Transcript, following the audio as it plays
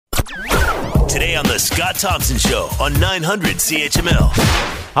Today on The Scott Thompson Show on 900 CHML.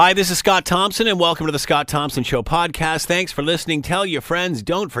 Hi, this is Scott Thompson, and welcome to The Scott Thompson Show podcast. Thanks for listening. Tell your friends.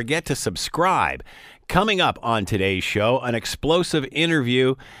 Don't forget to subscribe. Coming up on today's show, an explosive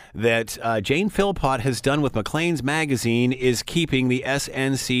interview that Jane Philpott has done with Maclean's Magazine is keeping the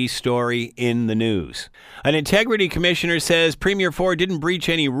SNC story in the news. An integrity commissioner says Premier Ford didn't breach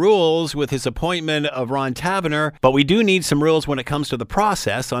any rules with his appointment of Ron Taverner, but we do need some rules when it comes to the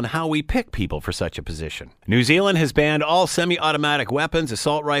process on how we pick people for such a position. New Zealand has banned all semi-automatic weapons,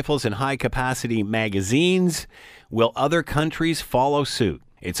 assault rifles, and high-capacity magazines. Will other countries follow suit?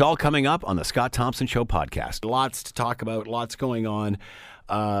 It's all coming up on the Scott Thompson Show podcast. Lots to talk about, lots going on,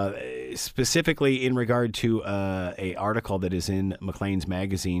 specifically in regard to an article that is in Maclean's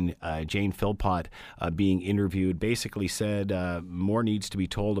Magazine. Jane Philpott being interviewed basically said more needs to be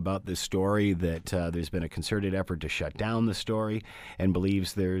told about this story, that there's been a concerted effort to shut down the story, and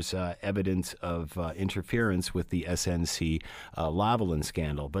believes there's evidence of interference with the SNC Lavalin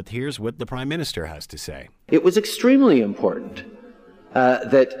scandal. But here's what the Prime Minister has to say. It was extremely important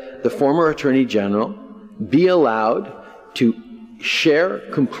that the former Attorney General be allowed to share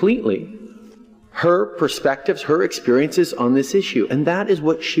completely her perspectives, her experiences on this issue. And that is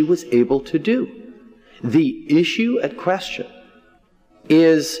what she was able to do. The issue at question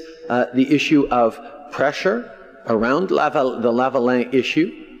is the issue of pressure around the Lavalin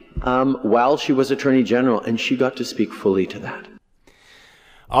issue while she was Attorney General, and she got to speak fully to that.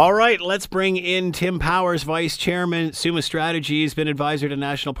 All right, let's bring in Tim Powers, Vice Chairman, Summa Strategies, been advisor to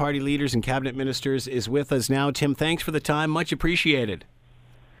National Party leaders and cabinet ministers, is with us now. Tim, thanks for the time. Much appreciated.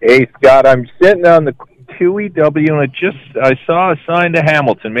 Hey, Scott, I'm sitting on the QEW, and I saw a sign to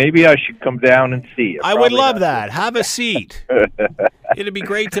Hamilton. Maybe I should come down and see you. I would love that. Have a seat. It'd be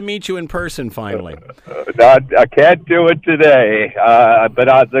great to meet you in person finally. I can't do it today,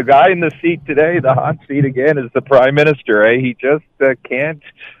 but the guy in the seat today, the hot seat again, is the Prime Minister. He just can't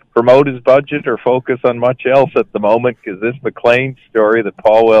promote his budget or focus on much else at the moment, because this Maclean story that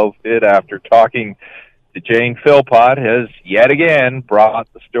Paul Wells did after talking to Jane Philpott has yet again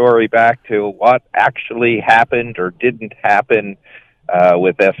brought the story back to what actually happened or didn't happen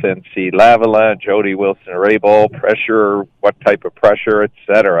with SNC Lavalin, Jody Wilson-Raybould, pressure, what type of pressure,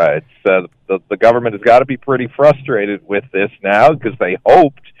 etc. It's the government has got to be pretty frustrated with this now, because they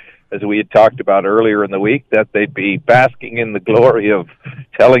hoped, as we had talked about earlier in the week, that they'd be basking in the glory of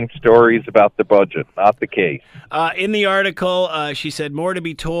telling stories about the budget. Not the case. In the article, she said more to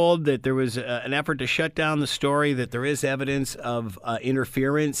be told, that there was an effort to shut down the story, that there is evidence of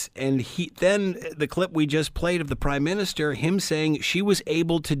interference. And then the clip we just played of the Prime Minister, him saying she was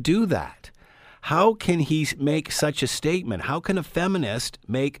able to do that. How can he make such a statement? How can a feminist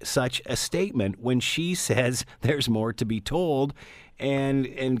make such a statement when she says there's more to be told?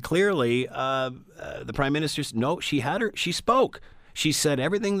 And clearly, the Prime Minister's, no, she spoke. She said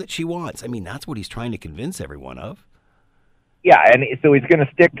everything that she wants. I mean, that's what he's trying to convince everyone of. Yeah, and so he's going to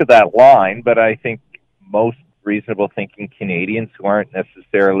stick to that line, but I think most reasonable thinking Canadians who aren't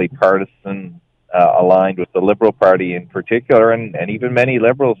necessarily partisan aligned with the Liberal Party in particular, and even many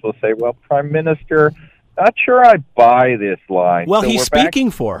Liberals will say, well, Prime Minister, not sure I buy this line. Well, so he's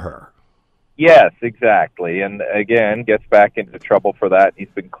speaking for her. Yes, exactly. And again, gets back into trouble for that. He's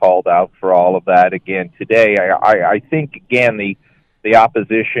been called out for all of that again today. I think, again, the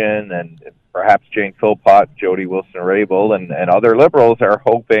opposition and perhaps Jane Philpott, Jody Wilson-Raybould, and other Liberals are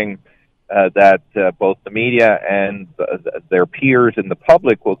hoping that both the media and their peers in the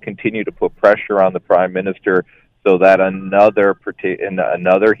public will continue to put pressure on the Prime Minister so that another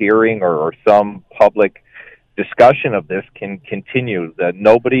hearing or some public discussion of this can continue. That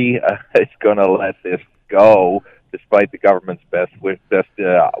nobody is going to let this go, despite the government's best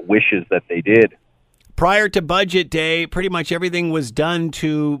wishes that they did. Prior to Budget Day, pretty much everything was done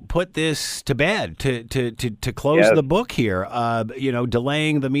to put this to bed, to close the book here.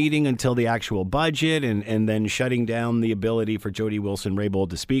 Delaying the meeting until the actual budget, and then shutting down the ability for Jody Wilson-Raybould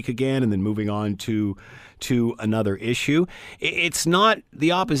to speak again, and then moving on to another issue. It's not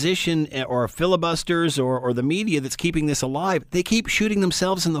the opposition or filibusters or the media that's keeping this alive. They keep shooting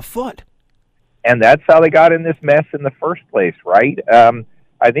themselves in the foot. And that's how they got in this mess in the first place, right?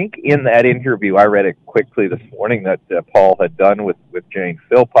 I think in that interview, I read it quickly this morning, that Paul had done with Jane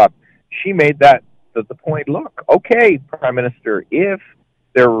Philpott, she made that the point, look, okay, Prime Minister, if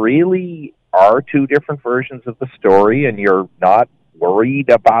there really are two different versions of the story and you're not worried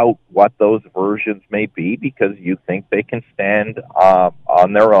about what those versions may be because you think they can stand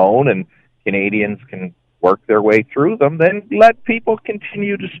on their own and Canadians can work their way through them, then let people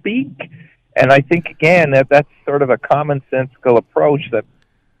continue to speak. And I think, again, that's sort of a commonsensical approach that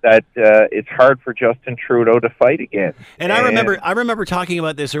that it's hard for Justin Trudeau to fight against. And I remember talking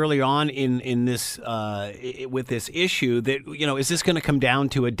about this early on in this with this issue that, is this going to come down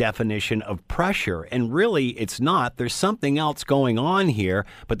to a definition of pressure? And really, it's not. There's something else going on here,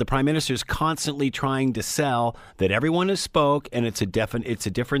 but the Prime Minister's constantly trying to sell that everyone has spoke, and it's a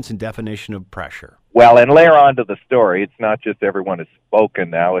difference in definition of pressure. Well, and layer on to the story, it's not just everyone has spoken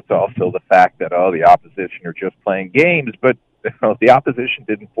now, it's also the fact that, the opposition are just playing games, but the opposition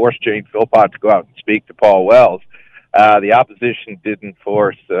didn't force Jane Philpott to go out and speak to Paul Wells. The opposition didn't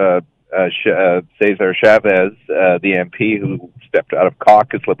force Cesar Chavez, the MP who stepped out of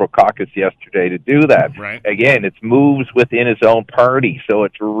Liberal caucus yesterday, to do that. Right. Again, it's moves within his own party, so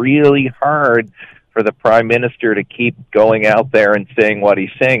it's really hard for the Prime Minister to keep going out there and saying what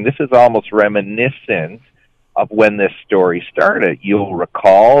he's saying. This is almost reminiscent of when this story started. You'll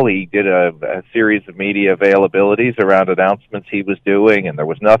recall he did a series of media availabilities around announcements he was doing, and there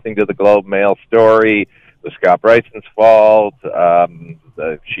was nothing to the Globe Mail story. It was Scott Bryson's fault.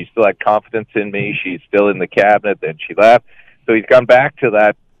 She still had confidence in me. She's still in the cabinet. Then she left. So he's gone back to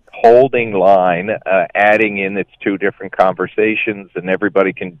that holding line, adding in it's two different conversations, and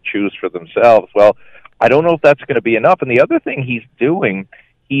everybody can choose for themselves. Well, I don't know if that's going to be enough. And the other thing he's doing,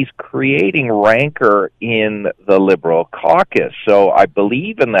 he's creating rancor in the Liberal caucus. So I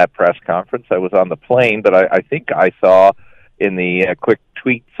believe in that press conference. I was on the plane, but I think I saw in the quick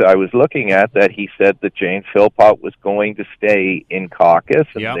tweets I was looking at that he said that Jane Philpott was going to stay in caucus,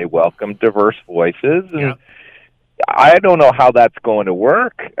 and they welcomed diverse voices. And I don't know how that's going to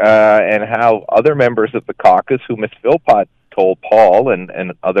work, and how other members of the caucus, who Ms. Philpott told Paul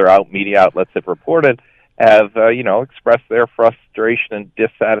and other media outlets have reported, have expressed their frustration and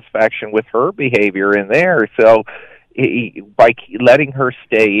dissatisfaction with her behavior in there. So by letting her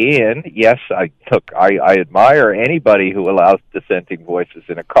stay in, yes, I admire anybody who allows dissenting voices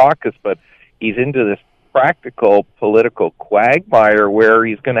in a caucus, but he's into this practical political quagmire where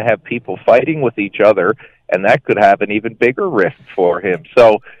he's going to have people fighting with each other, and that could have an even bigger risk for him.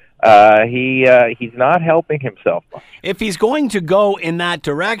 So he's not helping himself much. If he's going to go in that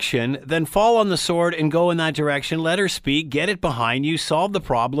direction, then fall on the sword and go in that direction. Let her speak, get it behind you, solve the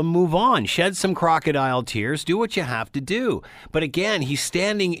problem, move on, shed some crocodile tears, do what you have to do. But again, he's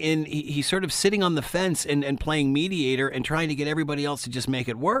he's sort of sitting on the fence and playing mediator and trying to get everybody else to just make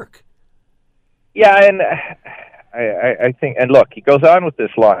it work. Yeah, and I think, and look, he goes on with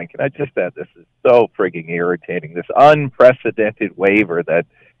this line. Can I just add, this is so frigging irritating, this unprecedented waiver that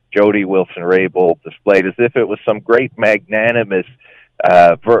Jody Wilson-Raybould displayed, as if it was some great magnanimous,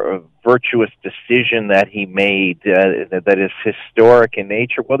 virtuous decision that he made that is historic in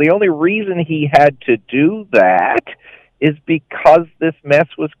nature. Well, the only reason he had to do that is because this mess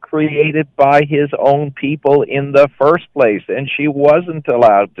was created by his own people in the first place, and she wasn't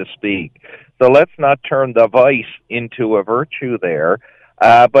allowed to speak. So let's not turn the vice into a virtue there.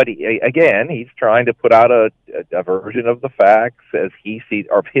 But again, he's trying to put out a version of the facts as he sees,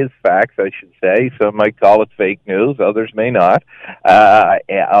 or his facts, I should say. Some might call it fake news, others may not,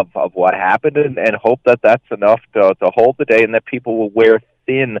 of what happened, and hope that that's enough to hold the day, and that people will wear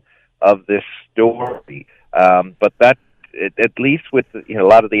thin of this story. But that, at least with a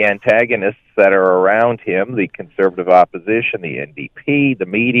lot of the antagonists that are around him, the Conservative opposition, the NDP, the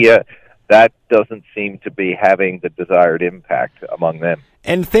media, that doesn't seem to be having the desired impact among them.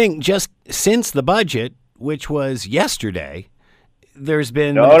 And just since the budget, which was yesterday, there's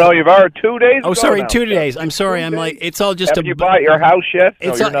been... No, you've already 2 days Oh, sorry, 2 days. I'm sorry, I'm like, it's all just Have you bought your house yet?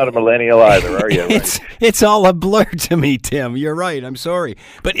 No, you're not a millennial either, are you? It's all a blur to me, Tim. You're right, I'm sorry.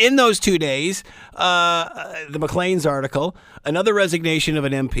 But in those 2 days, the Maclean's article, another resignation of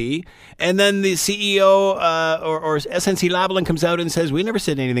an MP, and then the CEO or SNC-Lavalin comes out and says, we never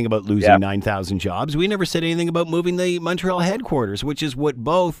said anything about losing 9,000 jobs. We never said anything about moving the Montreal headquarters, which is what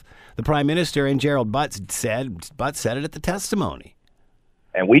both the Prime Minister and Gerald Butts said. Butts said it at the testimony.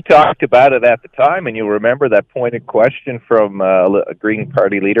 And we talked about it at the time, and you'll remember that pointed question from Green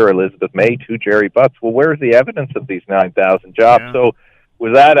Party leader Elizabeth May to Jerry Butts. Well, where's the evidence of these 9,000 jobs? Yeah. So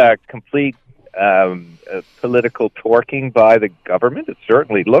was that a complete political torquing by the government? It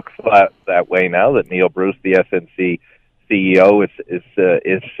certainly looks that way now that Neil Bruce, the SNC CEO,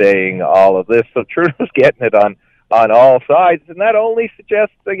 is saying all of this. So Trudeau's getting it on all sides, and that only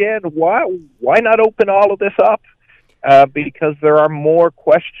suggests, again, why not open all of this up? Because there are more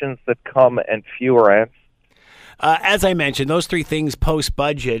questions that come and fewer answers. As I mentioned, those three things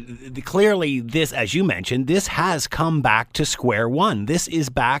post-budget, clearly this, as you mentioned, this has come back to square one. This is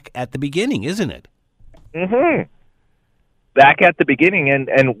back at the beginning, isn't it? Mm-hmm. Back at the beginning,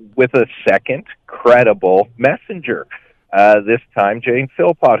 and with a second credible messenger. this time Jane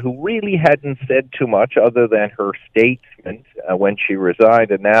Philpott, who really hadn't said too much other than her statement when she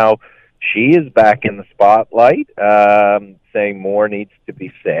resigned, and now she is back in the spotlight, saying more needs to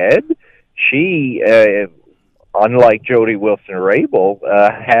be said. She, unlike Jody Wilson-Raybould,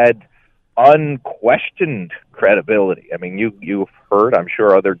 had unquestioned credibility. I mean, you've heard, I'm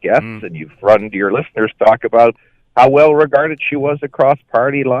sure, other guests, and you've run to your listeners talk about how well regarded she was across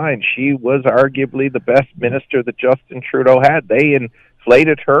party lines. She was arguably the best minister that Justin Trudeau had. They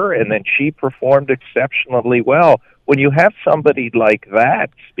inflated her, and then she performed exceptionally well. When you have somebody like that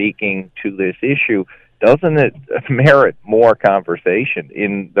speaking to this issue, doesn't it merit more conversation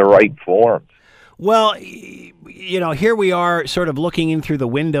in the right forms? Well, you know, here we are sort of looking in through the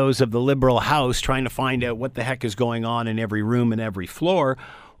windows of the Liberal House trying to find out what the heck is going on in every room and every floor.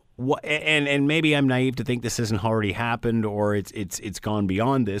 And maybe I'm naive to think this hasn't already happened or it's gone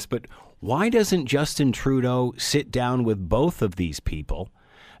beyond this, but why doesn't Justin Trudeau sit down with both of these people,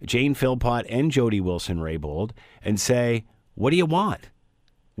 Jane Philpott and Jody Wilson-Raybould, and say, what do you want?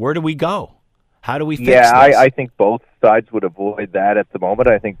 Where do we go? How do we fix this? Yeah, I think both sides would avoid that at the moment.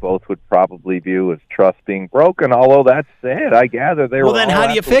 I think both would probably view as trust being broken, although that said, I gather they were Well, then how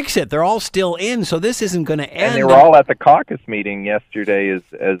do you fix it? They're all still in, so this isn't going to end. And they were all at the caucus meeting yesterday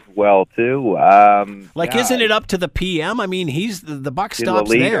as well, too. Isn't it up to the PM? I mean, the buck stops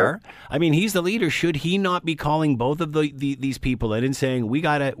there. I mean, he's the leader. Should he not be calling both of these people in and saying,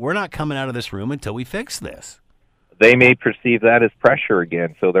 we're not coming out of this room until we fix this? They may perceive that as pressure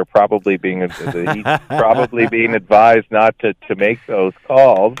again, so they're probably he's probably being advised not to make those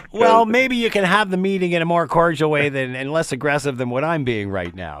calls. Well, maybe you can have the meeting in a more cordial way and less aggressive than what I'm being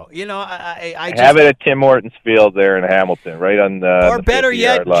right now. You know, I just have it at Tim Hortons Field there in Hamilton, right on the or better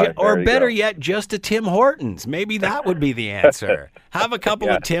yet, line. Just a Tim Hortons. Maybe that would be the answer. Have a couple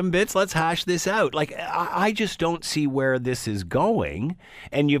of Timbits. Let's hash this out. Like, I just don't see where this is going,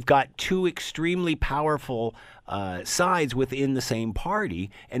 and you've got two extremely powerful sides within the same party,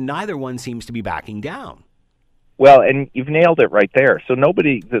 and neither one seems to be backing down. Well, and you've nailed it right there. So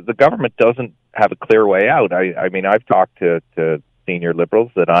the government doesn't have a clear way out. I mean, I've talked to senior Liberals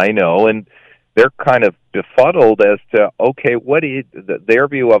that I know, and they're kind of befuddled as to, okay, what is their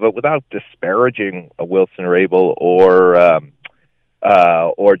view of it without disparaging Wilson-Raybould or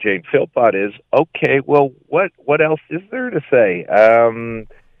Jane Philpott is, okay, well, what else is there to say?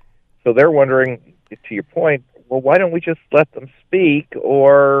 So they're wondering, to your point, well, why don't we just let them speak?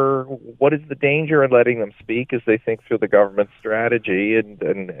 Or what is the danger in letting them speak as they think through the government strategy and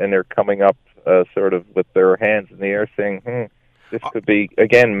they're coming up sort of with their hands in the air saying, this could be,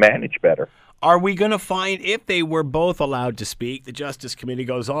 again, managed better. Are we going to find, if they were both allowed to speak, the Justice Committee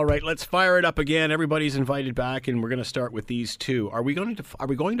goes, all right, let's fire it up again. Everybody's invited back, and we're going to start with these two. Are we going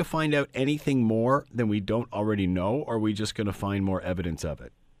to find out anything more than we don't already know, or are we just going to find more evidence of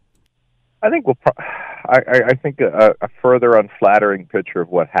it? I think I think a further unflattering picture of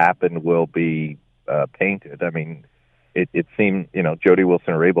what happened will be painted. I mean, it seemed, Jody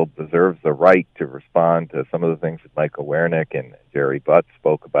Wilson-Raybould deserves the right to respond to some of the things that Michael Wernick and Jerry Butt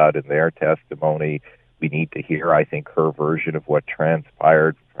spoke about in their testimony. We need to hear, I think, her version of what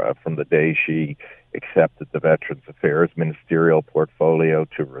transpired from the day she accepted the Veterans Affairs ministerial portfolio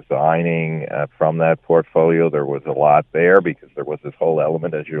to resigning from that portfolio. There was a lot there because there was this whole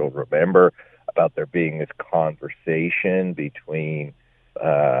element, as you'll remember, about there being this conversation between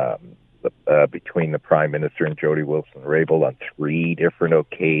the Prime Minister and Jody Wilson-Raybould on 3 different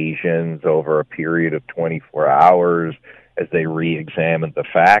occasions over a period of 24 hours as they re-examined the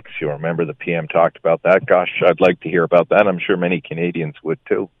facts. You'll remember the PM talked about that. Gosh, I'd like to hear about that. I'm sure many Canadians would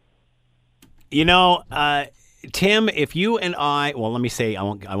too. Tim, if you and let me say, I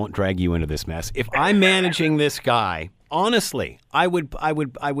won't drag you into this mess. If I'm managing this guy, honestly, I would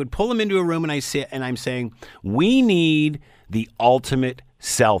pull him into a room and I'm saying, we need the ultimate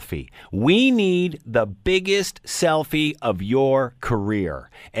selfie. We need the biggest selfie of your career.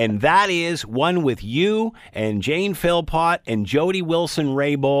 And that is one with you and Jane Philpott and Jody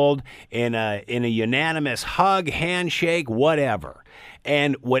Wilson-Raybould in a unanimous hug, handshake, whatever.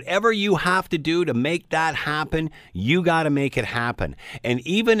 And whatever you have to do to make that happen, you got to make it happen. And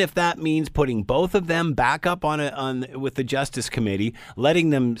even if that means putting both of them back up with the Justice Committee,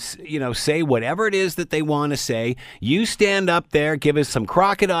 letting them, say whatever it is that they want to say, you stand up there, give us some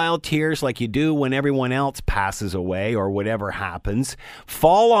crocodile tears like you do when everyone else passes away or whatever happens,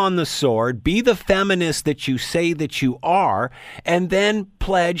 fall on the sword, be the feminist that you say that you are, and then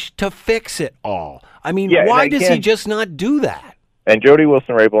pledge to fix it all. I mean, why does he just not do that? And Jody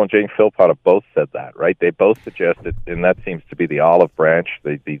Wilson-Raybould and Jane Philpott have both said that, right? They both suggested, and that seems to be the olive branch,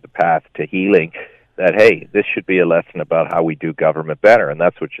 the path to healing. that, hey, this should be a lesson about how we do government better, and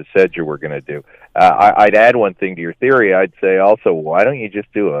that's what you said you were going to do. I'd add one thing to your theory. I'd say also, why don't you just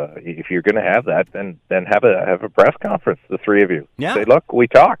if you're going to have that, then have a press conference, the three of you. Yeah. Say, look, we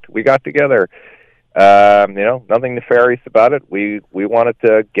talked, we got together. Nothing nefarious about it. We wanted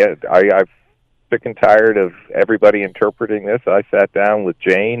to I'm sick and tired of everybody interpreting this. I sat down with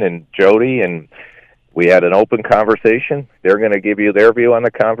Jane and Jody, and we had an open conversation. They're going to give you their view on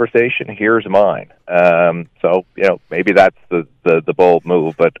the conversation. Here's mine. So, maybe that's the bold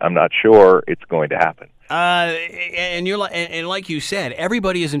move, but I'm not sure it's going to happen. And like you said,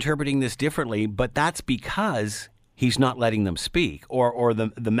 everybody is interpreting this differently, but that's because he's not letting them speak, or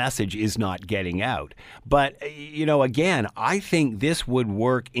the message is not getting out. But, again, I think this would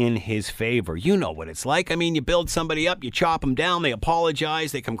work in his favor. You know what it's like. I mean, you build somebody up, you chop them down, they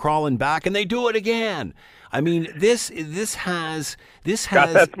apologize, they come crawling back, and they do it again. I mean, this has. God,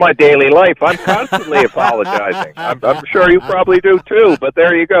 that's my daily life. I'm constantly apologizing. I'm sure you probably do too. But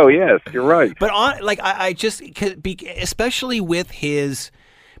there you go. Yes, you're right. But I just, especially with his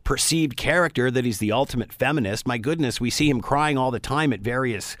perceived character that he's the ultimate feminist. My goodness, we see him crying all the time at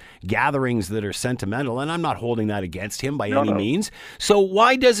various gatherings that are sentimental, and I'm not holding that against him by any means. So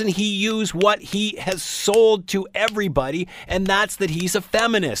why doesn't he use what he has sold to everybody, and that's that he's a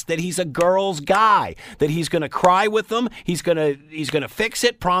feminist, that he's a girl's guy, that he's going to cry with them, he's going to fix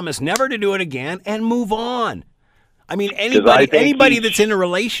it, promise never to do it again, and move on. I mean, anybody that's in a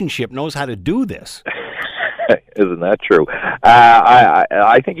relationship knows how to do this. Isn't that true?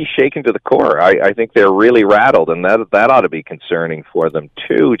 I think he's shaken to the core. I think they're really rattled, and that ought to be concerning for them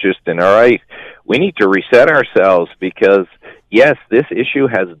too. We need to reset ourselves because, yes, this issue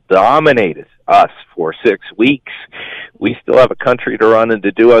has dominated us for 6 weeks. We still have a country to run and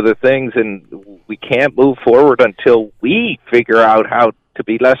to do other things, and we can't move forward until we figure out how to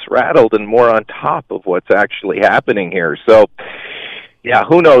be less rattled and more on top of what's actually happening here. So, yeah,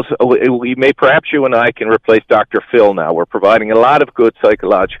 who knows? Perhaps you and I can replace Dr. Phil now. We're providing a lot of good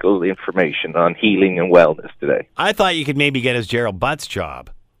psychological information on healing and wellness today. I thought you could maybe get his Gerald Butts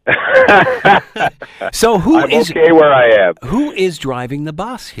job. So I'm okay where I am. Who is driving the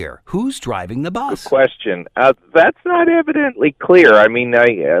bus here? Who's driving the bus? Good question. That's not evidently clear. I mean, I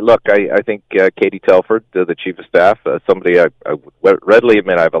think Katie Telford, the chief of staff, somebody I readily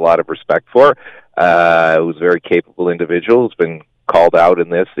admit I have a lot of respect for, who's a very capable individual, has been called out in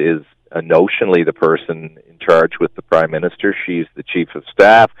this, is notionally the person in charge with the Prime Minister. She's the chief of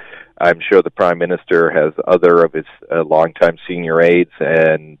staff. I'm sure the Prime Minister has other of his longtime senior aides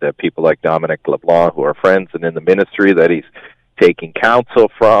and people like Dominic LeBlanc who are friends and in the ministry that he's taking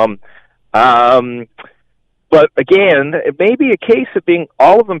counsel from. But again, it may be a case of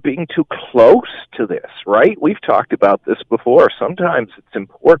all of them being too close to this, right? We've talked about this before. Sometimes it's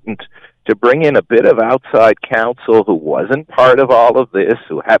important to bring in a bit of outside counsel who wasn't part of all of this,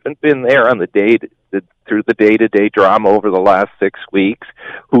 who haven't been there on through the day-to-day drama over the last 6 weeks,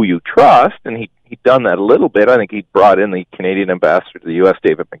 who you trust, and he'd done that a little bit. I think he brought in the Canadian ambassador to the U.S.,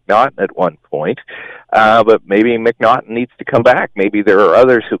 David McNaughton, at one point. But maybe McNaughton needs to come back. Maybe there are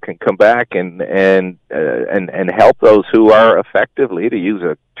others who can come back and help those who are effectively, to use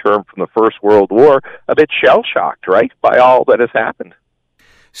a term from the First World War, a bit shell-shocked, right, by all that has happened.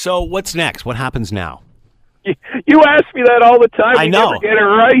 So what's next? What happens now? You ask me that all the time. I know. Never get it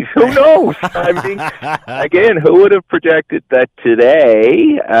right. Who knows? I mean, again, who would have projected that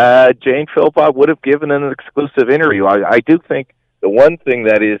today Jane Philpott would have given an exclusive interview? I do think the one thing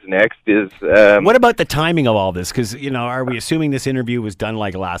that is next is... what about the timing of all this? Because, are we assuming this interview was done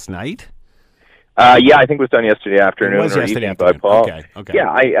like last night? Yeah, I think it was done yesterday afternoon or evening by Paul. Okay. Yeah,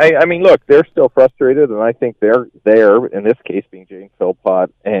 I mean, look, they're still frustrated, and I think they're in this case being Jane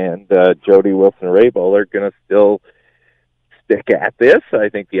Philpott and Jody Wilson-Raybould, are going to still stick at this. I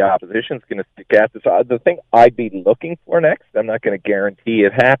think the opposition's going to stick at this. The thing I'd be looking for next, I'm not going to guarantee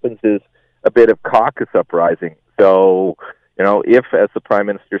it happens, is a bit of caucus uprising. So, if, as the Prime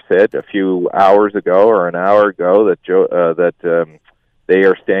Minister said a few hours ago or an hour ago, that they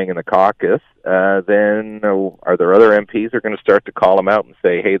are staying in the caucus, then are there other MPs who are going to start to call them out and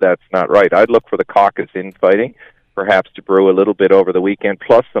say, hey, that's not right? I'd look for the caucus infighting, perhaps to brew a little bit over the weekend,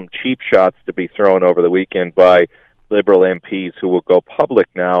 plus some cheap shots to be thrown over the weekend by Liberal MPs who will go public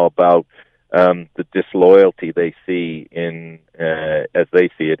now about the disloyalty they see as they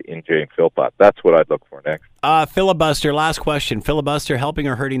see it in Jane Philpott. That's what I'd look for next. Filibuster, last question. Filibuster helping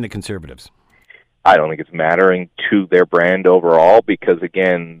or hurting the Conservatives? I don't think it's mattering to their brand overall because,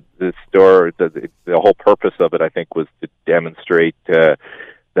 again, the whole purpose of it, I think, was to demonstrate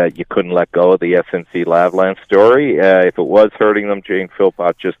that you couldn't let go of the SNC Lavalin story. If it was hurting them, Jane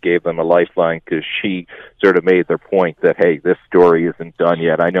Philpott just gave them a lifeline because she sort of made their point that, hey, this story isn't done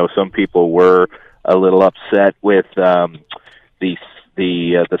yet. I know some people were a little upset with the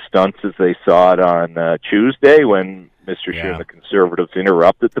stunts as they saw it on Tuesday when Mr. Scheer and the Conservatives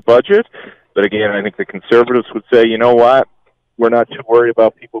interrupted the budget. But again, I think the Conservatives would say, you know what, we're not too worried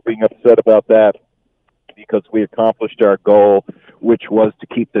about people being upset about that because we accomplished our goal, which was to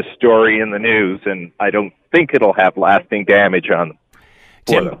keep this story in the news, and I don't think it'll have lasting damage on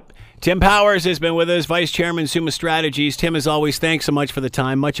them. Tim Powers has been with us, Vice Chairman, Summa Strategies. Tim, as always, thanks so much for the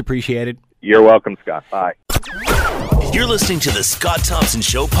time. Much appreciated. You're welcome, Scott. Bye. You're listening to the Scott Thompson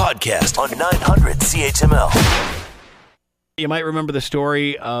Show podcast on 900 CHML. You might remember the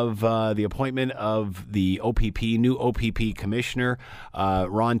story of the appointment of the new OPP commissioner.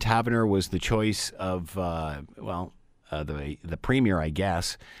 Ron Taverner was the choice of, the premier, I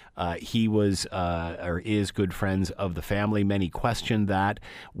guess. He was or is good friends of the family. Many questioned that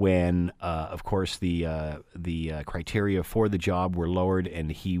when, of course, the criteria for the job were lowered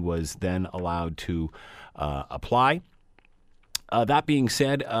and he was then allowed to apply. That being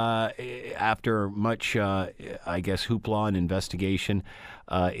said, after much, hoopla and investigation,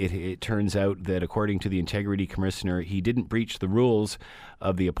 it turns out that according to the Integrity Commissioner, he didn't breach the rules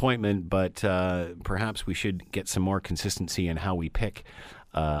of the appointment, but perhaps we should get some more consistency in how we pick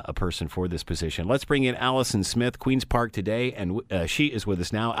a person for this position. Let's bring in Allison Smith, Queen's Park today, and she is with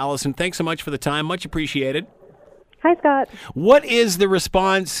us now. Allison, thanks so much for the time. Much appreciated. Hi, Scott. What is the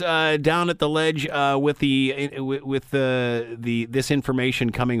response down at the ledge with this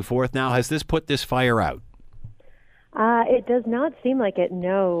information coming forth now? Has this put this fire out? It does not seem like it,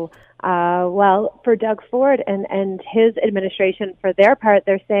 no. Well, for Doug Ford and his administration, for their part,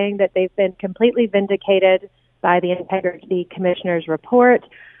 they're saying that they've been completely vindicated by the Integrity Commissioner's report.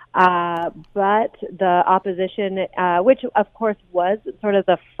 But the opposition, which of course was sort of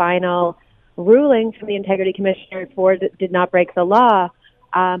the final ruling from the Integrity Commissioner, Ford did not break the law.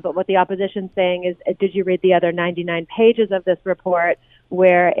 But what the opposition's saying is, did you read the other 99 pages of this report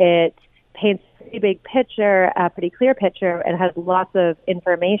where it paints a pretty big picture, a pretty clear picture, and has lots of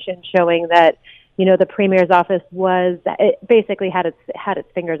information showing that, the Premier's office basically had its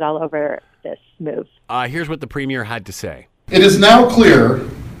fingers all over this move. Here's what the Premier had to say. It is now clear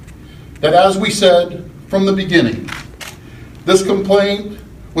that, as we said from the beginning, this complaint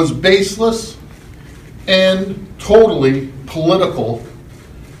was baseless and totally political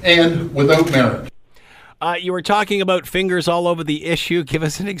and without merit. You were talking about fingers all over the issue. Give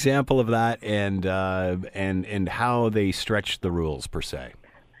us an example of that and how they stretched the rules, per se.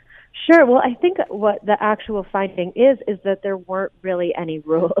 Sure. Well, I think what the actual finding is that there weren't really any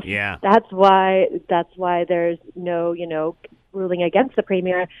rules. Yeah. That's why there's no, ruling against the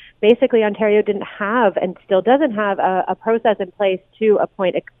Premier. Basically, Ontario didn't have and still doesn't have a process in place to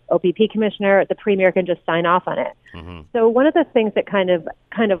appoint an OPP commissioner. The Premier can just sign off on it. Mm-hmm. So one of the things that kind of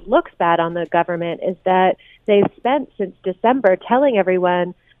looks bad on the government is that they've spent since December telling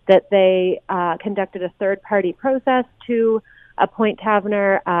everyone that they conducted a third-party process to appoint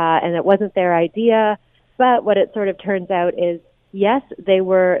Taverner, and it wasn't their idea. But what it sort of turns out is, yes, they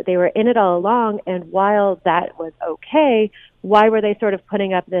were in it all along, and while that was okay, why were they sort of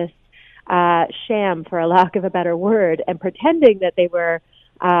putting up this sham, for a lack of a better word, and pretending that they were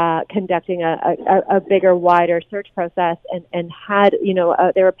conducting a bigger, wider search process and had,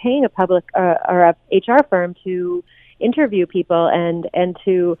 they were paying a public or a HR firm to interview people and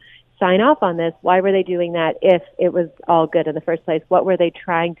to sign off on this? Why were they doing that if it was all good in the first place? What were they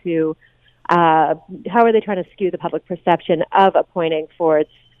trying to how are they trying to skew the public perception of appointing Ford's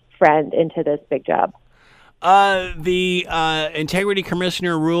friend into this big job? The Integrity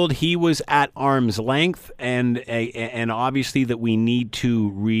Commissioner ruled he was at arm's length, and obviously that we need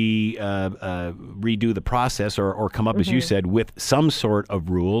to redo the process or come up, as you said, with some sort of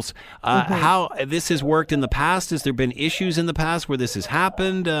rules. How this has worked in the past? Has there been issues in the past where this has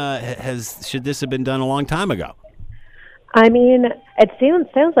happened? Should this have been done a long time ago? I mean, it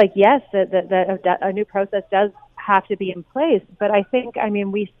sounds like yes, that a new process does have to be in place. But I think,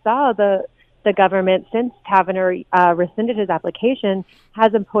 we saw the government, since Taverner rescinded his application,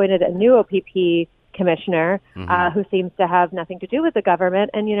 has appointed a new OPP commissioner who seems to have nothing to do with the government,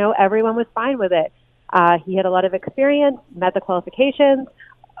 and everyone was fine with it. He had a lot of experience, met the qualifications.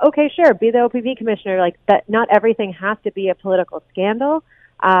 Okay, sure, be the OPP commissioner. Like that, not everything has to be a political scandal.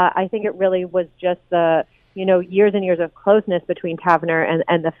 I think it really was just the years and years of closeness between Taverner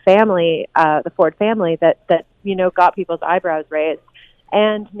and the family, the Ford family, that got people's eyebrows raised.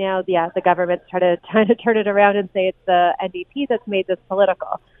 And now, the government's trying to turn it around and say it's the NDP that's made this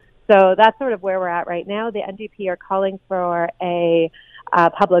political. So that's sort of where we're at right now. The NDP are calling for a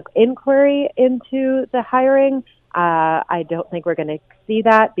public inquiry into the hiring. I don't think we're going to see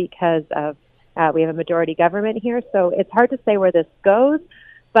that because of we have a majority government here. So it's hard to say where this goes,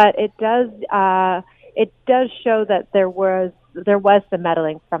 but it does show that there was some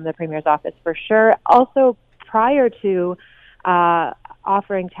meddling from the Premier's office for sure. Also, prior to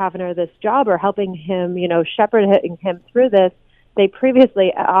offering Taverner this job or helping him, shepherding him through this, they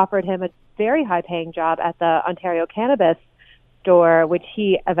previously offered him a very high-paying job at the Ontario Cannabis Store, which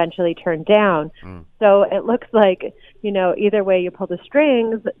he eventually turned down. So it looks like, either way you pull the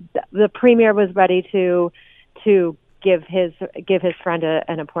strings, the Premier was ready to give his friend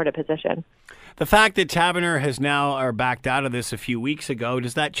an important position. The fact that Taverner has now backed out of this a few weeks ago,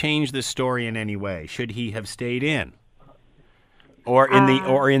 does that change the story in any way? Should he have stayed in? Or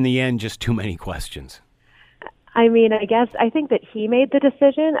in the end, just too many questions? I think that he made the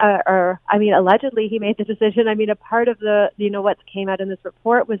decision, allegedly he made the decision. A part of what came out in this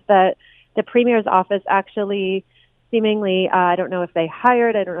report was that the Premier's office actually seemingly, I don't know if they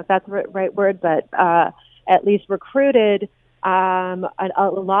hired, I don't know if that's the right word, but at least recruited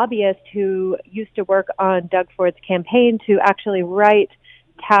a lobbyist who used to work on Doug Ford's campaign to actually write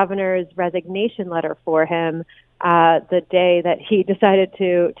Taverner's resignation letter for him the day that he decided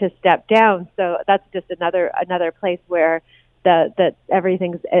to step down. So that's just another place where that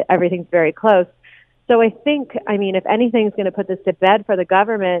everything's very close. So I think, if anything's going to put this to bed for the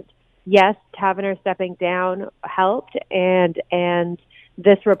government, yes, Taverner stepping down helped, and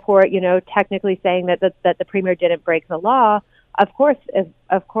this report, technically saying that the Premier didn't break the law, of course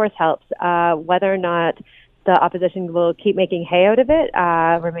helps. Whether or not the opposition will keep making hay out of it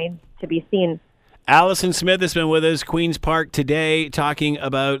remains to be seen. Alison Smith has been with us, Queen's Park today, talking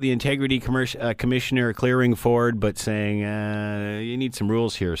about the Integrity Commissioner clearing Ford, but saying you need some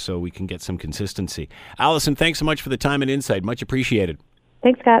rules here so we can get some consistency. Alison, thanks so much for the time and insight. Much appreciated.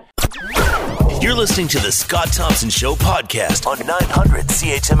 Thanks, Scott. You're listening to the Scott Thompson Show podcast on 900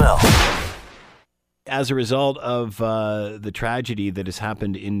 CHML. As a result of the tragedy that has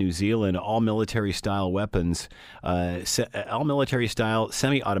happened in New Zealand, all military-style weapons,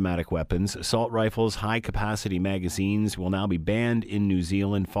 semi-automatic weapons, assault rifles, high-capacity magazines will now be banned in New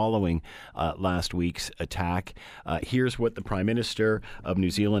Zealand following last week's attack. Here's what the Prime Minister of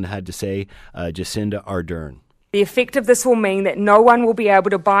New Zealand had to say, Jacinda Ardern. The effect of this will mean that no one will be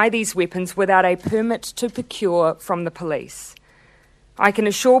able to buy these weapons without a permit to procure from the police. I can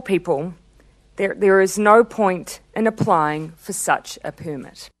assure people there is no point in applying for such a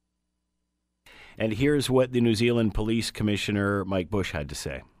permit. And here's what the New Zealand Police Commissioner Mike Bush had to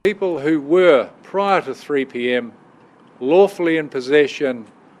say. People who were, prior to 3 p.m, lawfully in possession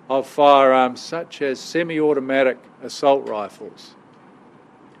of firearms such as semi-automatic assault rifles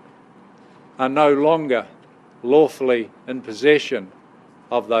are no longer lawfully in possession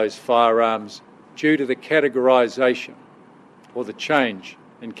of those firearms due to the categorisation or the change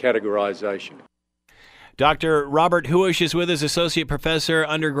in categorisation. Dr. Robert Huish is with us, Associate Professor,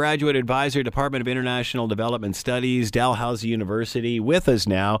 Undergraduate Advisor, Department of International Development Studies, Dalhousie University, with us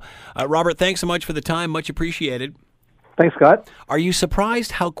now. Robert, thanks so much for the time. Much appreciated. Thanks, Scott. Are you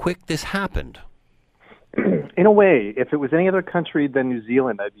surprised how quick this happened? In a way, if it was any other country than New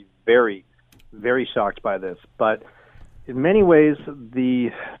Zealand, I'd be very, very shocked by this. But in many ways,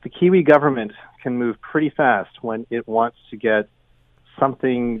 the Kiwi government can move pretty fast when it wants to get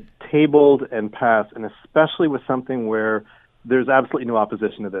something tabled and passed, and especially with something where there's absolutely no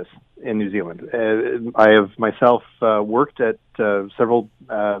opposition to this in New Zealand. I have myself worked at several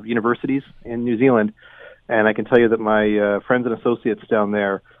universities in New Zealand, and I can tell you that my friends and associates down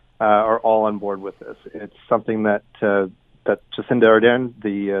there are all on board with this. It's something that Jacinda Ardern,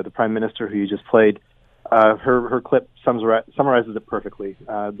 the Prime Minister who you just played, her clip summarizes it perfectly.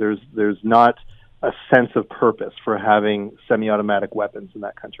 There's not a sense of purpose for having semi-automatic weapons in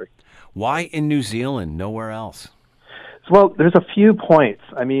that country. Why in New Zealand, nowhere else? Well, there's a few points.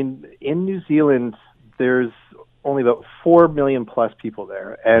 I mean, in New Zealand, there's only about 4 million plus people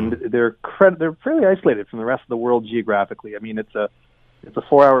there, and they're fairly isolated from the rest of the world geographically. I mean, it's a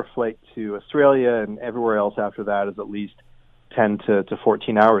 4-hour flight to Australia, and everywhere else after that is at least 10 to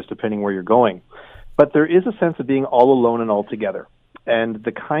 14 hours, depending where you're going. But there is a sense of being all alone and all together. And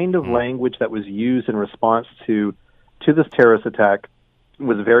the kind of language that was used in response to this terrorist attack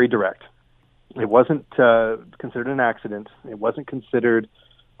was very direct. It wasn't considered an accident. It wasn't considered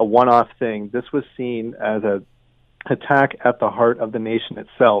a one-off thing. This was seen as an attack at the heart of the nation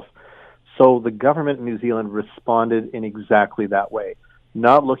itself. So the government in New Zealand responded in exactly that way.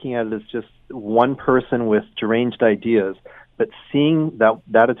 not looking at it as just one person with deranged ideas, but seeing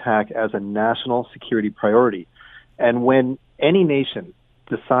that attack as a national security priority. And when any nation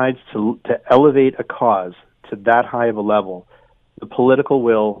decides to elevate a cause to that high of a level, the political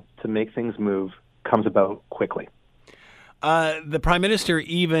will to make things move comes about quickly. The Prime Minister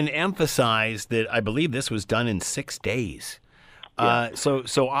even emphasized that I believe this was done in 6 days. Yeah.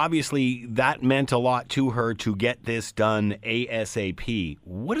 So obviously that meant a lot to her to get this done ASAP.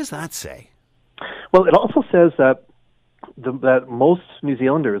 What does that say? Well, it also says that that most New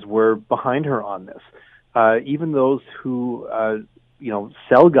Zealanders were behind her on this, even those who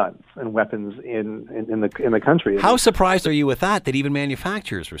sell guns and weapons in the country. How surprised are you with that even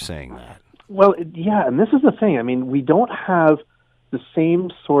manufacturers were saying that? Well, yeah, and this is the thing. I mean, we don't have the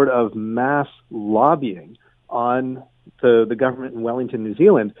same sort of mass lobbying on the government in Wellington, New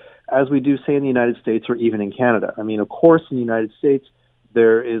Zealand, as we do, say, in the United States or even in Canada. I mean, of course, in the United States,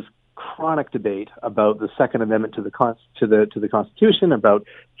 there is chronic debate about the Second Amendment to the Constitution, about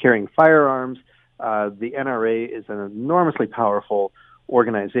carrying firearms. The NRA is an enormously powerful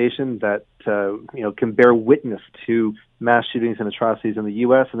organization that can bear witness to mass shootings and atrocities in the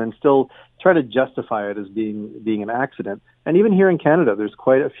U.S. and then still try to justify it as being an accident. And even here in Canada, there's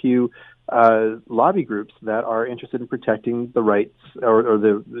quite a few lobby groups that are interested in protecting the rights or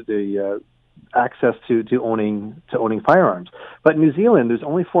the access to owning firearms. But in New Zealand, there's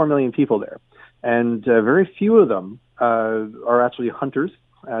only 4 million people there, and very few of them are actually hunters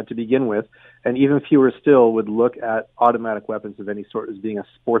to begin with, and even fewer still would look at automatic weapons of any sort as being a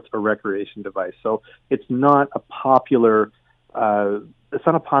sports or recreation device. So it's not a popular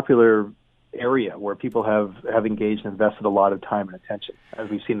area where people have engaged and invested a lot of time and attention, as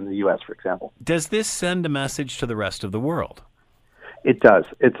we've seen in the U.S., for example. Does this send a message to the rest of the world? It does.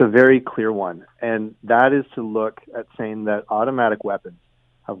 It's a very clear one, and that is to look at saying that automatic weapons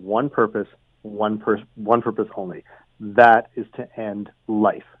have one purpose, one purpose only. That is to end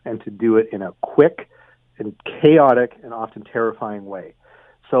life, and to do it in a quick and chaotic and often terrifying way.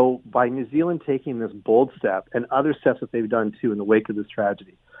 So by New Zealand taking this bold step, and other steps that they've done too in the wake of this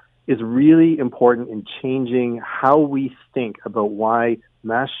tragedy, is really important in changing how we think about why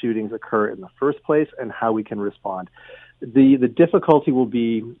mass shootings occur in the first place and how we can respond. The difficulty will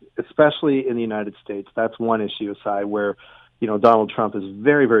be, especially in the United States, that's one issue aside, where Donald Trump is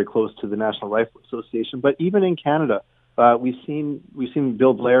very, very close to the National Rifle Association. But even in Canada, we've seen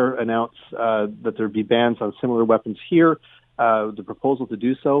Bill Blair announce that there'd be bans on similar weapons here, the proposal to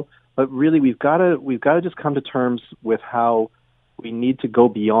do so. But really, we've got to just come to terms with how we need to go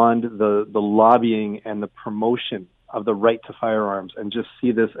beyond the lobbying and the promotion of the right to firearms, and just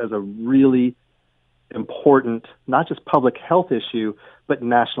see this as a really important, not just public health issue, but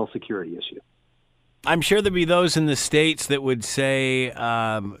national security issue. I'm sure there'd be those in the States that would say,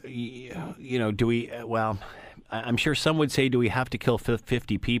 I'm sure some would say, do we have to kill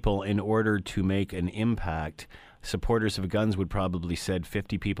 50 people in order to make an impact? Supporters of guns would probably said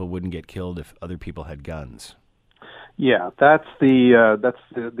 50 people wouldn't get killed if other people had guns. Yeah, that's the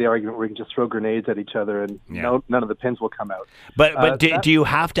argument where you can just throw grenades at each other and none of the pins will come out. But do you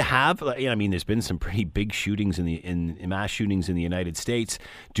have to have? I mean, there's been some pretty big shootings in mass shootings in the United States.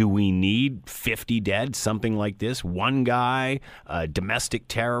 Do we need 50 dead? Something like this? One guy, a domestic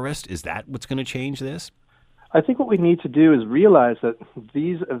terrorist? Is that what's going to change this? I think what we need to do is realize that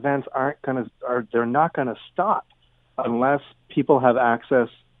these events they're not going to stop unless people have access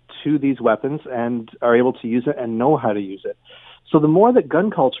to these weapons and are able to use it and know how to use it. So the more that gun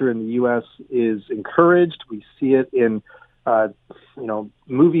culture in the U.S. is encouraged, we see it in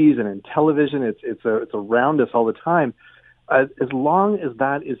movies and in television. It's around us all the time. As long as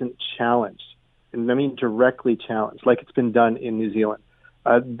that isn't challenged, and I mean directly challenged, like it's been done in New Zealand,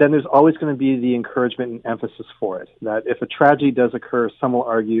 then there's always going to be the encouragement and emphasis for it. That if a tragedy does occur, some will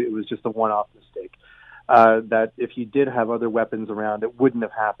argue it was just a one-off mistake. That if you did have other weapons around, it wouldn't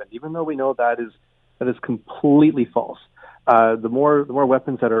have happened, even though we know that is completely false. The more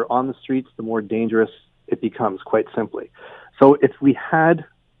weapons that are on the streets, the more dangerous it becomes, quite simply. So if we had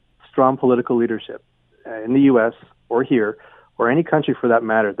strong political leadership in the U.S. or here, or any country for that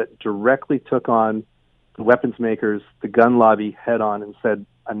matter, that directly took on the weapons makers, the gun lobby head on and said,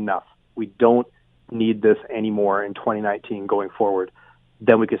 enough, we don't need this anymore in 2019 going forward,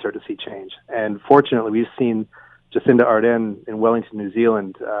 then we can start to see change. And fortunately, we've seen Jacinda Ardern in Wellington, New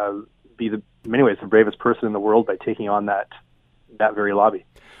Zealand, be in many ways the bravest person in the world by taking on that very lobby.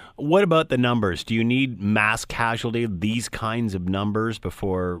 What about the numbers? Do you need mass casualty, these kinds of numbers,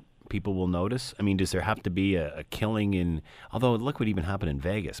 before people will notice? I mean, does there have to be a killing in, although look what even happened in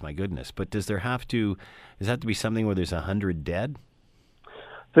Vegas, my goodness, but does there have to be something where there's 100 dead?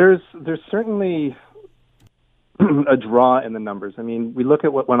 There's certainly a draw in the numbers. I mean, we look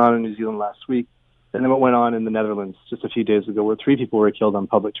at what went on in New Zealand last week, and then what went on in the Netherlands just a few days ago, where 3 people were killed on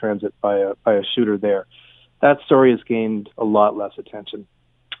public transit by a shooter there. That story has gained a lot less attention,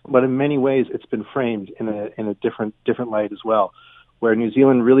 but in many ways, it's been framed in a different light as well, where New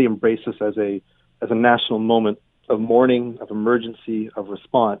Zealand really embraced this as a national moment of mourning, of emergency, of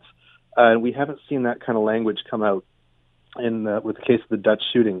response, and we haven't seen that kind of language come out with the case of the Dutch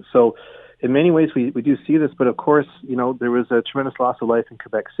shooting. So in many ways, we do see this, but of course, there was a tremendous loss of life in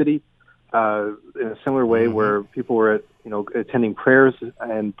Quebec City in a similar way, where people were attending prayers,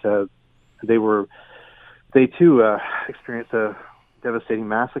 and they too experienced a devastating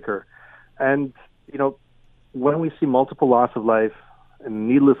massacre. And when we see multiple loss of life in a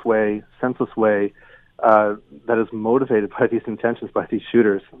needless way, senseless way, that is motivated by these intentions, by these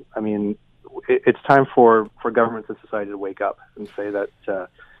shooters, I mean, it's time for governments and society to wake up and say that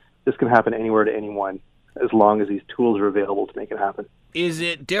this can happen anywhere to anyone as long as these tools are available to make it happen. Is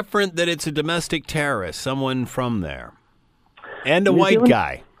it different that it's a domestic terrorist, someone from there, and a New white Zealand,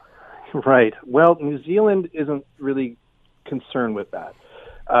 guy? Right. Well, New Zealand isn't really concerned with that.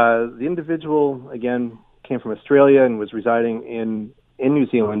 The individual, again, came from Australia and was residing in New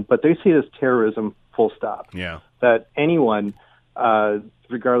Zealand, but they see it as terrorism, full stop. Yeah. That anyone,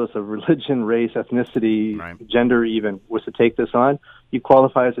 regardless of religion, race, ethnicity, gender even, was to take this on, you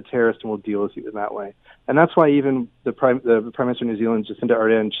qualify as a terrorist and we'll deal with you in that way. And that's why even the Prime Minister of New Zealand, Jacinda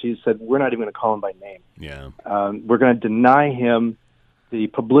Ardern, she said, we're not even going to call him by name. Yeah. We're going to deny him the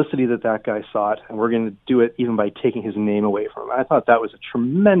publicity that guy sought, and we're going to do it even by taking his name away from him. I thought that was a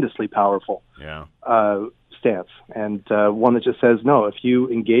tremendously powerful stance, and one that just says, no, if you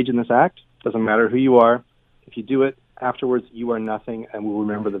engage in this act, doesn't matter who you are, if you do it, afterwards you are nothing, and we'll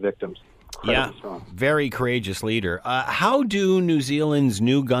remember the victims. Yeah, very courageous leader. How do New Zealand's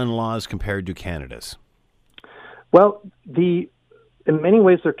new gun laws compare to Canada's? Well, in many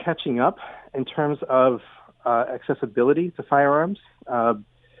ways they're catching up in terms of accessibility to firearms.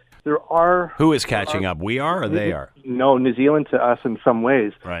 Who is catching up? We are, or they are? No, New Zealand to us in some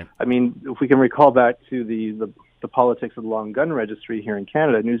ways. Right. I mean, if we can recall back to the politics of the long gun registry here in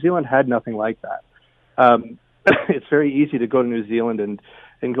Canada, New Zealand had nothing like that. It's very easy to go to New Zealand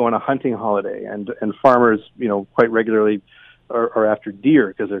and go on a hunting holiday, and farmers, quite regularly are after deer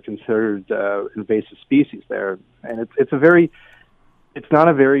because they're considered invasive species there, and it's not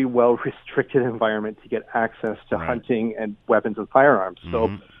a very well restricted environment to get access to hunting and weapons and firearms.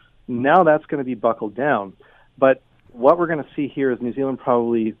 So now that's going to be buckled down. But what we're going to see here is New Zealand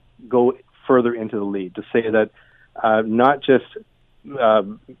probably go further into the lead to say that not just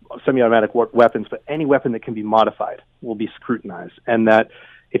semi-automatic weapons, but any weapon that can be modified will be scrutinized, and that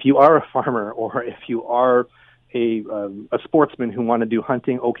if you are a farmer or if you are a sportsman who want to do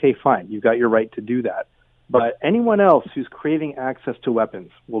hunting, okay, fine, you've got your right to do that. But anyone else who's craving access to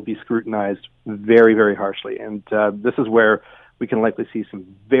weapons will be scrutinized very, very harshly. And this is where we can likely see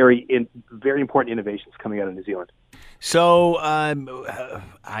some very important innovations coming out of New Zealand. So how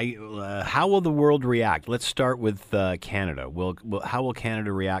will the world react? Let's start with Canada. How will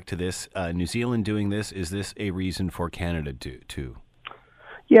Canada react to this? New Zealand doing this, is this a reason for Canada to?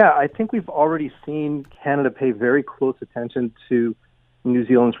 Yeah, I think we've already seen Canada pay very close attention to New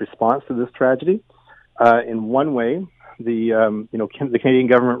Zealand's response to this tragedy. In one way, the Canadian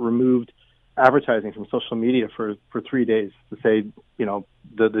government removed advertising from social media for 3 days to say,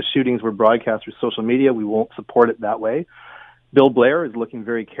 the shootings were broadcast through social media. We won't support it that way. Bill Blair is looking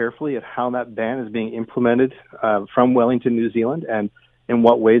very carefully at how that ban is being implemented from Wellington, New Zealand, and in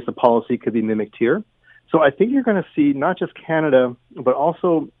what ways the policy could be mimicked here. So I think you're going to see not just Canada, but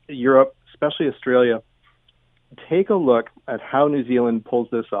also Europe, especially Australia, take a look at how New Zealand pulls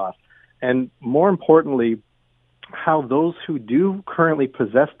this off. And more importantly, how those who do currently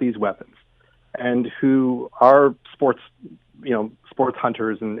possess these weapons and who are sports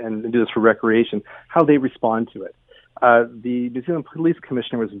hunters and do this for recreation, how they respond to it. The New Zealand Police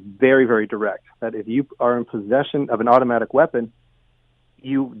Commissioner was very, very direct that if you are in possession of an automatic weapon,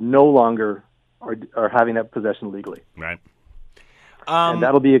 you no longer are having that possession legally. Right. And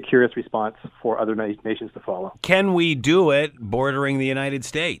that'll be a curious response for other nations to follow. Can we do it bordering the United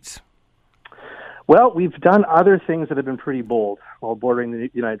States? Well, we've done other things that have been pretty bold while bordering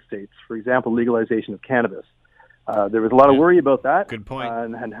the United States. For example, legalization of cannabis. There was a lot of worry about that. Good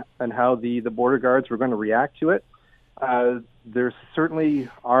point. And how the border guards were going to react to it. There certainly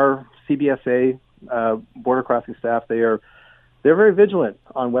are CBSA border crossing staff. They're very vigilant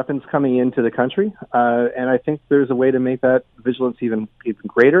on weapons coming into the country, and I think there's a way to make that vigilance even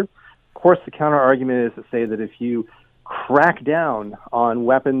greater. Of course, the counter argument is to say that if you crack down on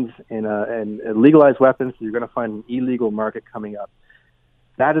weapons and legalize weapons, you're going to find an illegal market coming up.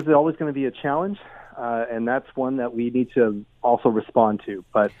 That is always going to be a challenge, and that's one that we need to also respond to.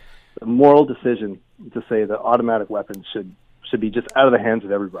 But the moral decision to say that automatic weapons should be just out of the hands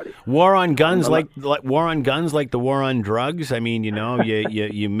of everybody. War on guns, like war on guns, like the war on drugs. I mean, you know,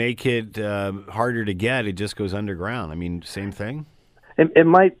 you make it harder to get, it just goes underground. I mean, same thing. It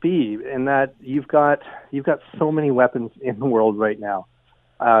might be in that you've got so many weapons in the world right now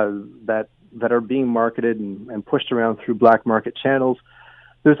that are being marketed and pushed around through black market channels.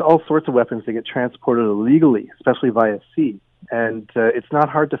 There's all sorts of weapons that get transported illegally, especially via sea, and it's not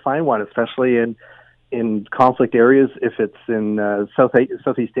hard to find one, especially in conflict areas. If it's in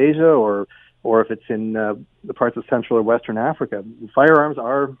Southeast Asia or if it's in the parts of Central or Western Africa, firearms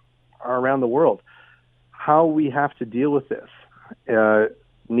are around the world. How we have to deal with this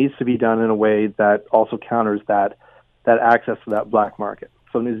needs to be done in a way that also counters that access to that black market.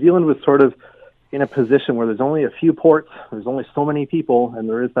 So New Zealand was sort of in a position where there's only a few ports, there's only so many people, and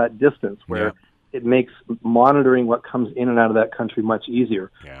there is that distance where it makes monitoring what comes in and out of that country much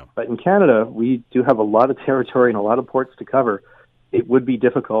easier. Yeah. But in Canada, we do have a lot of territory and a lot of ports to cover. It would be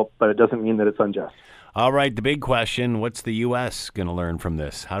difficult, but it doesn't mean that it's unjust. All right, the big question, what's the U.S. going to learn from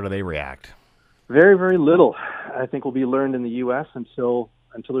this? How do they react? Very, very little, I think, will be learned in the U.S. until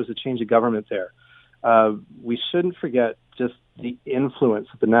there's a change of government there. We shouldn't forget just the influence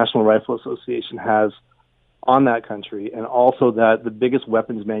that the National Rifle Association has on that country, and also that the biggest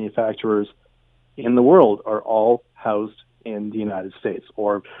weapons manufacturers in the world are all housed in the United States,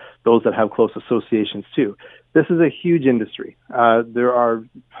 or those that have close associations too. This is a huge industry. There's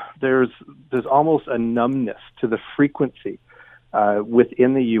almost a numbness to the frequency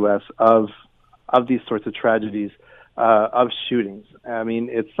within the U.S. of these sorts of tragedies, of shootings. I mean,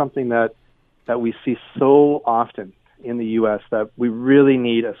 it's something that we see so often in the U.S. that we really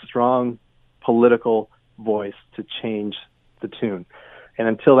need a strong political voice to change the tune. And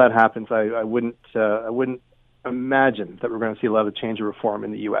until that happens, I wouldn't imagine that we're going to see a lot of change or reform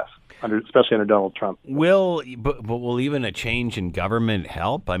in the U.S., especially under Donald Trump. But will even a change in government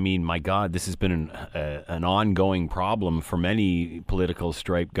help? I mean, my God, this has been an ongoing problem for many political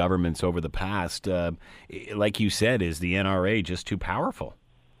striped governments over the past. Like you said, is the NRA just too powerful?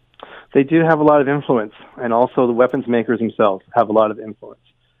 They do have a lot of influence, and also the weapons makers themselves have a lot of influence.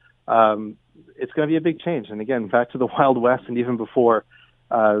 It's going to be a big change. And again, back to the Wild West and even before,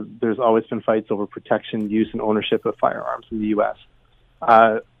 there's always been fights over protection, use, and ownership of firearms in the U.S.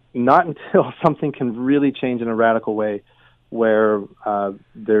 Not until something can really change in a radical way, where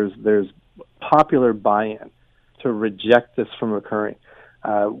there's popular buy-in to reject this from occurring,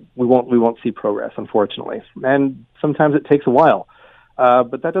 we won't see progress, unfortunately. And sometimes it takes a while,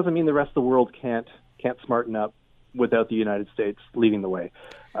 but that doesn't mean the rest of the world can't smarten up without the United States leading the way.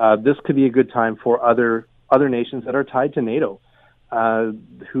 This could be a good time for other nations that are tied to NATO,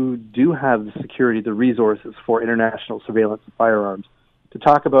 who do have the security, the resources for international surveillance of firearms, to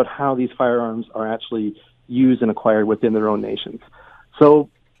talk about how these firearms are actually used and acquired within their own nations. So,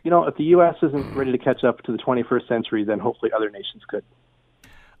 if the U.S. isn't ready to catch up to the 21st century, then hopefully other nations could.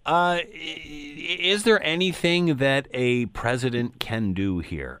 Is there anything that a president can do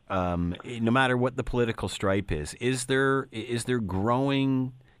here, no matter what the political stripe is? Is there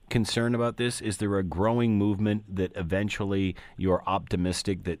growing concern about this? Is there a growing movement that eventually you're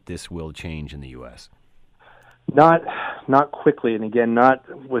optimistic that this will change in the U.S.? Not quickly, and again, not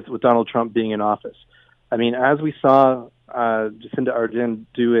with Donald Trump being in office. I mean, as we saw Jacinda Ardern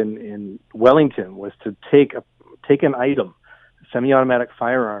do in Wellington, was to take an item, a semi-automatic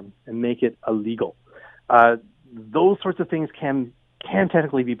firearm, and make it illegal. Those sorts of things can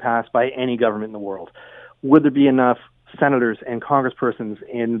technically be passed by any government in the world. Would there be enough senators and congresspersons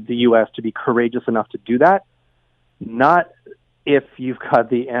in the U.S. to be courageous enough to do that? Not if you've got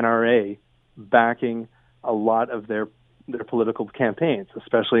the NRA backing a lot of their political campaigns,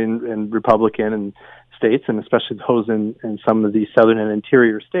 especially in Republican and states, and especially those in some of the southern and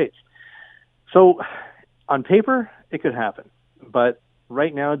interior states. So on paper, it could happen. But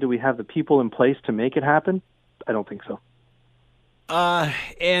right now, do we have the people in place to make it happen? I don't think so.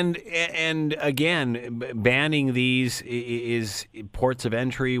 And again, banning these is ports of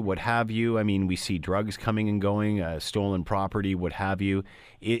entry, what have you. I mean, we see drugs coming and going, stolen property, what have you.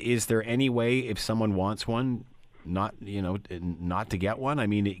 Is there any way, if someone wants one, not to get one? I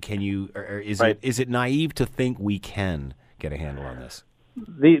mean, can you? Or is it naive to think we can get a handle on this?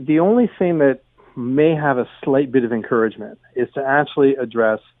 The only thing that may have a slight bit of encouragement is to actually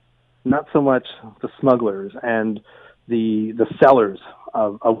address not so much the smugglers and the sellers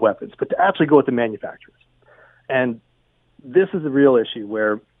of weapons, but to actually go with the manufacturers. And this is a real issue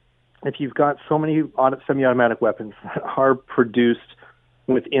where if you've got so many semi-automatic weapons that are produced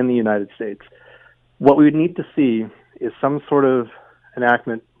within the United States, what we would need to see is some sort of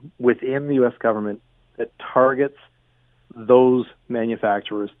enactment within the U.S. government that targets those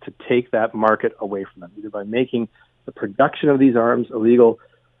manufacturers to take that market away from them, either by making the production of these arms illegal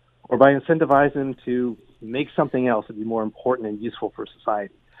or by incentivizing them to make something else that would be more important and useful for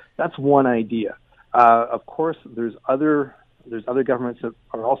society. That's one idea. Of course, there's other governments that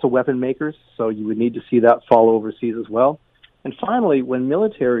are also weapon makers, so you would need to see that fall overseas as well. And finally, when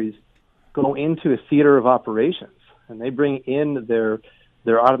militaries go into a theater of operations and they bring in their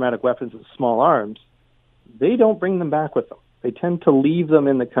automatic weapons and small arms, they don't bring them back with them. They tend to leave them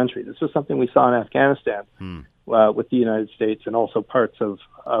in the country. This was something we saw in Afghanistan with the United States and also parts of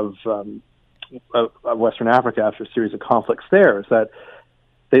Western Africa after a series of conflicts there, is that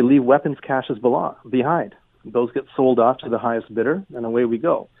they leave weapons caches behind. Those get sold off to the highest bidder, and away we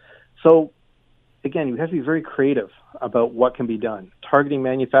go. So, again, you have to be very creative about what can be done. Targeting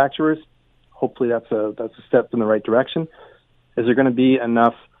manufacturers, hopefully that's a step in the right direction. Is there going to be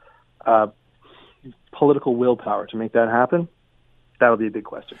enough political willpower to make that happen? That'll be a big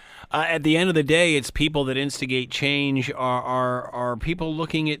question. At the end of the day, it's people that instigate change. Are people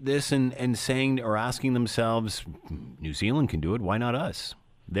looking at this and saying or asking themselves, New Zealand can do it, why not us?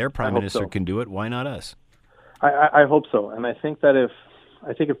 Their prime minister can do it, why not us? I hope so, and I think that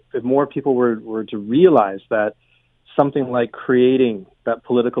if more people were to realize that something like creating that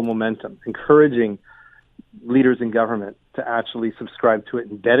political momentum, encouraging leaders in government to actually subscribe to it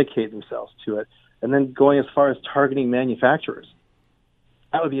and dedicate themselves to it, and then going as far as targeting manufacturers,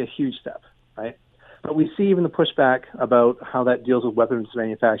 that would be a huge step, right? But we see even the pushback about how that deals with weapons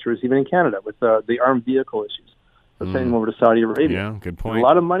manufacturers, even in Canada, with the armed vehicle issues. Sending them over to Saudi Arabia. Yeah, good point. There's a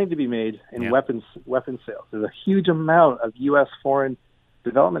lot of money to be made in weapons sales. There's a huge amount of U.S. foreign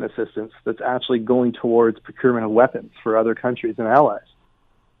development assistance that's actually going towards procurement of weapons for other countries and allies.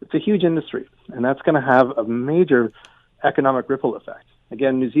 It's a huge industry, and that's going to have a major economic ripple effect.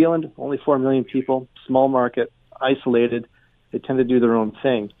 Again, New Zealand, only 4 million people, small market, isolated. They tend to do their own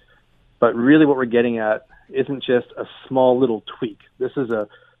thing. But really what we're getting at isn't just a small little tweak. This is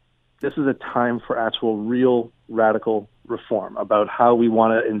a time for actual real radical reform about how we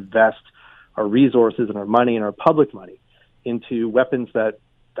want to invest our resources and our money and our public money into weapons that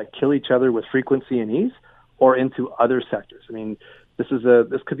kill each other with frequency and ease, or into other sectors. I mean, this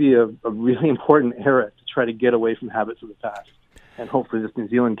could be a really important era to try to get away from habits of the past. And hopefully this New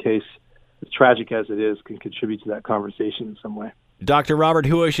Zealand case, as tragic as it is, can contribute to that conversation in some way. Dr. Robert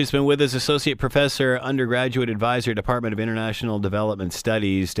Huish has been with us, Associate Professor, Undergraduate Advisor, Department of International Development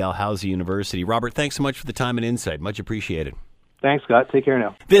Studies, Dalhousie University. Robert, thanks so much for the time and insight. Much appreciated. Thanks, Scott. Take care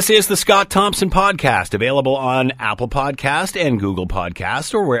now. This is the Scott Thompson Podcast, available on Apple Podcast and Google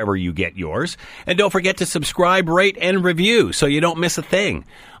Podcast, or wherever you get yours. And don't forget to subscribe, rate, and review so you don't miss a thing.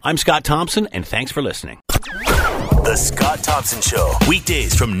 I'm Scott Thompson, and thanks for listening. The Scott Thompson Show,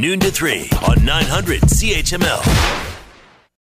 weekdays from noon to 3 on 900 CHML.